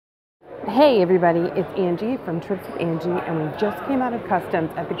Hey everybody, it's Angie from Trips with Angie, and we just came out of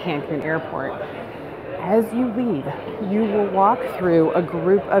customs at the Cancun Airport. As you leave, you will walk through a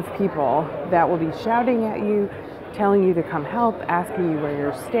group of people that will be shouting at you, telling you to come help, asking you where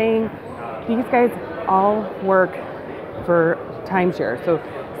you're staying. These guys all work for timeshare. So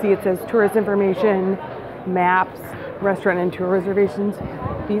see, it says tourist information, maps, restaurant and tour reservations.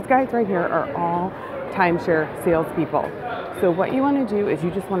 These guys right here are all timeshare salespeople. So what you want to do is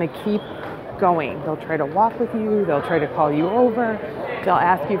you just want to keep going. They'll try to walk with you. They'll try to call you over. They'll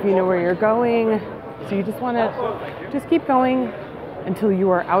ask you if you know where you're going. So you just want to just keep going until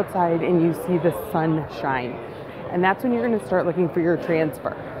you are outside and you see the sun shine. And that's when you're going to start looking for your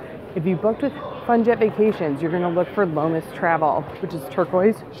transfer. If you booked with FunJet Vacations, you're going to look for Lomas Travel, which is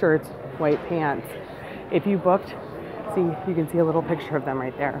turquoise shirts, white pants. If you booked, see, you can see a little picture of them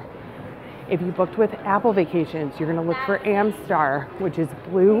right there. If you booked with Apple Vacations, you're going to look for Amstar, which is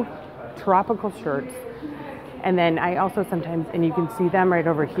blue tropical shirts. And then I also sometimes, and you can see them right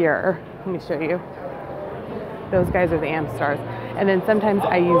over here. Let me show you. Those guys are the Amstars. And then sometimes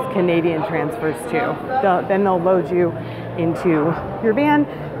I use Canadian transfers too. Then they'll load you into your van.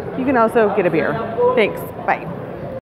 You can also get a beer. Thanks. Bye.